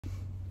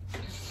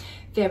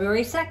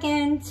February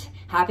 2nd.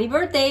 Happy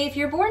birthday if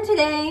you're born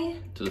today.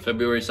 To the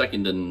February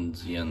 2nd in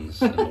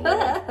the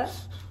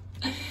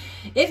world.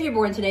 If you're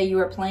born today, you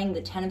are playing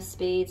the Ten of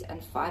Spades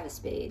and Five of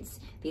Spades.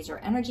 These are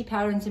energy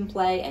patterns in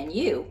play, and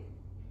you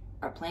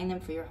are playing them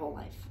for your whole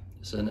life.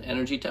 It's an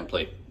energy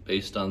template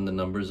based on the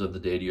numbers of the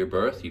date of your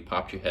birth. You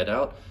popped your head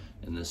out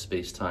in this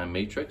space-time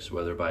matrix,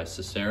 whether by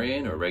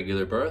cesarean or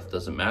regular birth,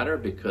 doesn't matter,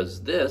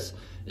 because this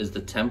is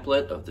the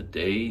template of the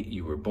day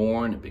you were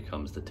born. It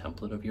becomes the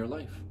template of your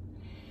life.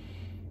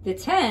 The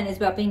 10 is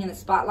about being in the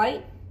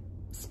spotlight.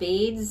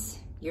 Spades,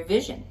 your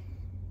vision.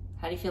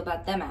 How do you feel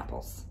about them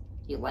apples?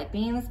 You like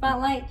being in the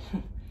spotlight?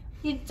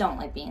 You don't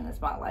like being in the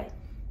spotlight.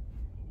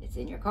 It's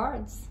in your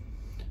cards.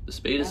 The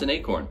spade is an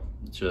acorn.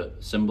 It's a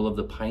symbol of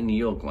the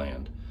pineal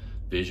gland.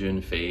 Vision,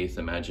 faith,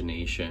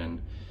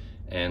 imagination.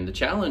 And the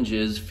challenge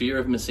is fear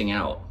of missing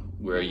out,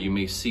 where you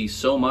may see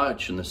so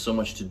much and there's so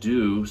much to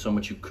do, so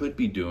much you could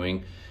be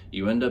doing,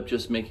 you end up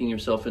just making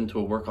yourself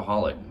into a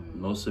workaholic,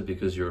 mostly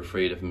because you're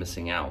afraid of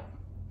missing out.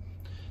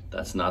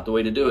 That's not the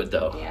way to do it,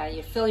 though. Yeah,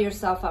 you fill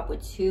yourself up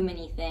with too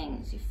many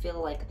things. You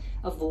feel like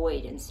a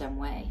void in some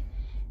way.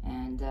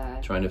 And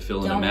trying to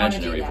fill an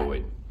imaginary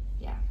void.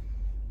 Yeah.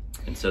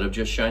 Instead of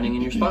just shining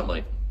in your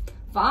spotlight.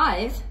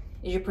 5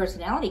 is your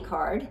personality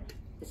card.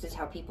 This is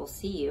how people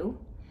see you.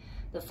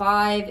 The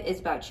 5 is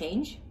about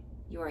change.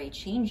 You are a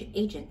change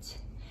agent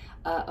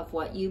of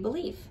what you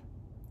believe.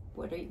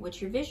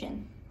 What's your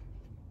vision?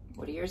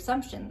 What are your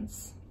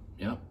assumptions?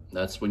 Yeah,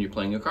 that's when you're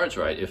playing your cards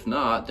right. If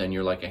not, then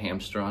you're like a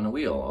hamster on a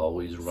wheel,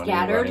 always running,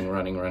 Scattered.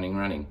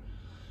 running.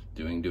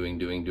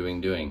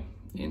 Doing.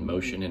 In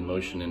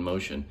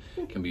motion.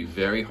 It can be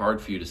very hard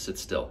for you to sit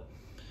still.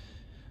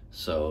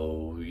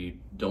 So you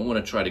don't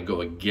want to try to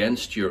go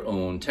against your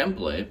own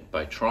template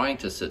by trying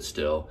to sit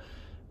still,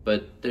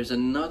 but there's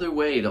another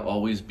way to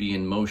always be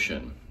in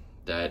motion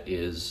that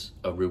is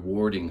a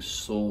rewarding,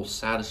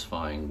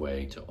 soul-satisfying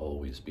way to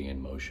always be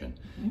in motion.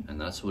 And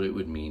that's what it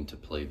would mean to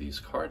play these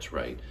cards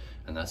right.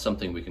 And that's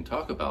something we can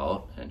talk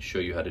about and show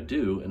you how to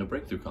do in a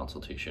breakthrough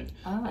consultation.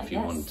 If you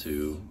want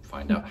to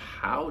find out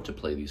how to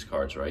play these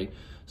cards right,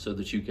 so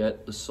that you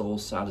get the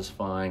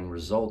soul-satisfying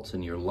results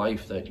in your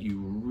life that you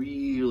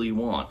really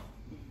want.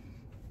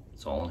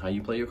 It's all in how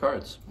you play your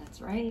cards.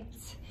 That's right.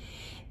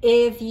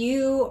 If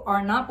you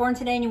are not born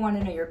today and you want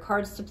to know your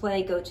cards to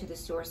play, go to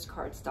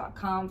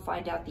thesourcecards.com,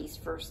 find out these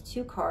first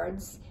 2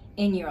 cards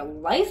in your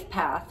life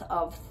path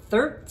of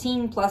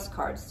 13 plus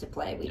cards to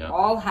play. We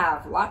all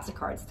have lots of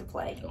cards to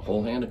play. A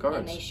whole hand of cards.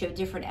 And they show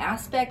different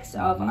aspects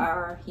of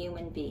our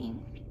human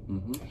being.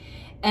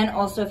 And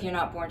also, if you're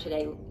not born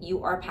today,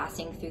 you are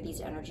passing through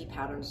these energy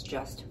patterns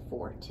just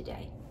for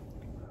today.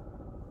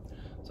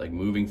 It's like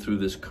moving through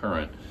this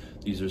current.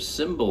 These are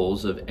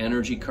symbols of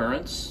energy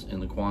currents in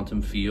the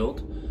quantum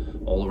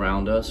field all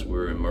around us.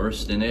 We're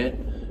immersed in it.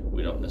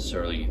 We don't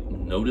necessarily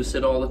notice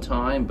it all the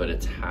time, but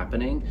it's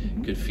happening.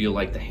 It could feel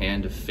like the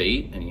hand of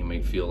fate, and you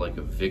may feel like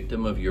a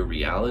victim of your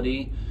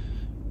reality.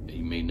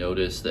 You may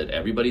notice that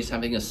everybody's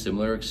having a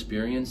similar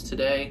experience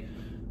today,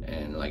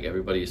 and like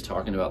everybody's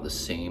talking about the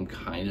same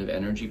kind of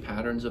energy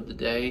patterns of the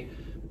day.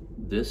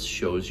 This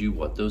shows you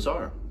what those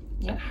are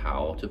and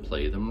how to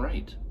play them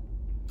right.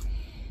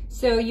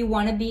 So you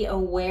want to be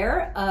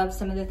aware of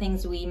some of the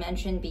things we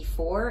mentioned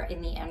before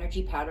in the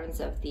energy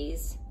patterns of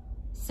these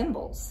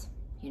symbols,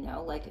 you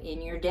know, like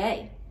in your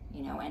day,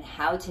 you know, and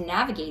how to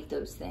navigate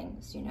those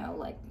things, you know,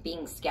 like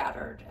being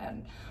scattered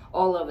and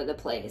all over the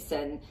place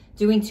and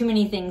doing too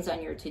many things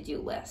on your to-do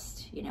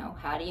list. You know,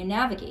 how do you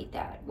navigate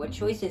that? What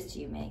choices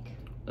do you make?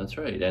 That's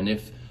right. And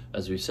if,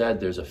 as we said,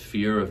 there's a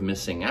fear of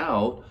missing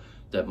out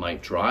that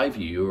might drive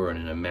you, or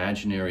an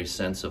imaginary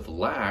sense of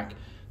lack,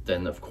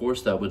 then of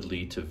course that would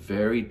lead to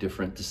very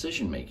different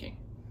decision making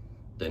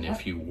than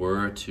if you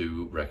were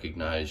to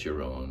recognize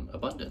your own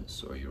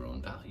abundance or your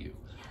own value.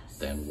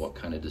 Then what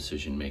kind of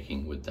decision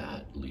making would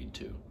that lead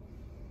to?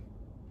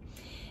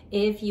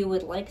 If you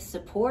would like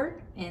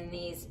support in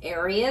these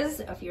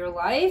areas of your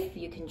life,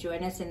 you can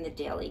join us in the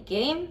daily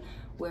game,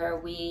 where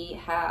we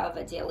have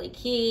a daily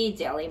key,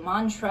 daily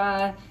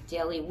mantra,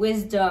 daily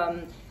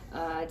wisdom,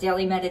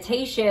 daily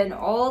meditation,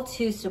 all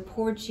to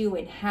support you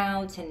in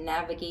how to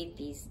navigate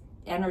these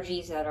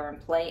energies that are in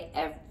play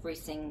every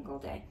single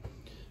day.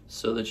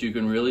 So that you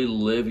can really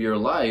live your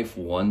life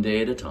one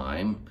day at a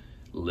time,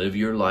 live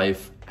your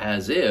life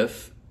as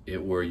if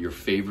it were your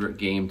favorite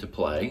game to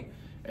play,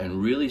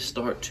 and really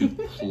start to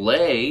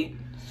play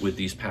with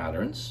these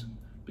patterns,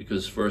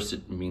 because first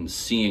it means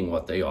seeing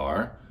what they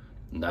are,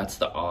 and that's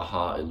the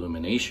aha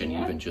illumination,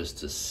 even just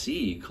to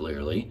see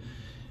clearly.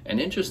 And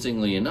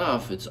interestingly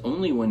enough, it's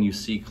only when you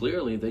see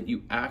clearly that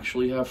you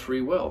actually have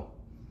free will.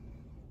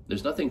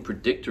 There's nothing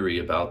predictory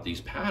about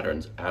these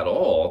patterns at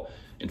all.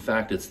 In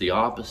fact, it's the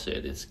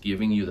opposite. It's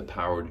giving you the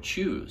power to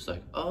choose.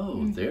 Like,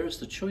 oh, there's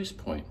the choice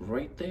point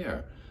right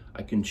there.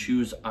 I can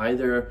choose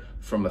either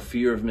from a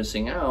fear of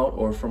missing out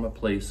or from a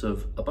place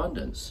of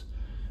abundance.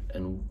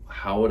 And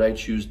how would I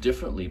choose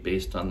differently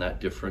based on that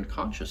different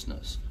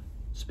consciousness?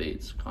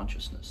 Spades,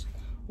 consciousness.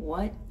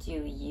 What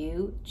do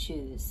you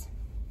choose?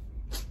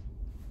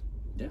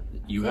 Yeah,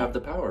 You have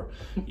the power.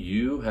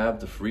 You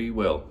have the free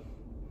will.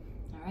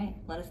 All right.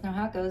 Let us know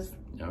how it goes.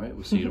 All right.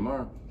 We'll see you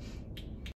tomorrow.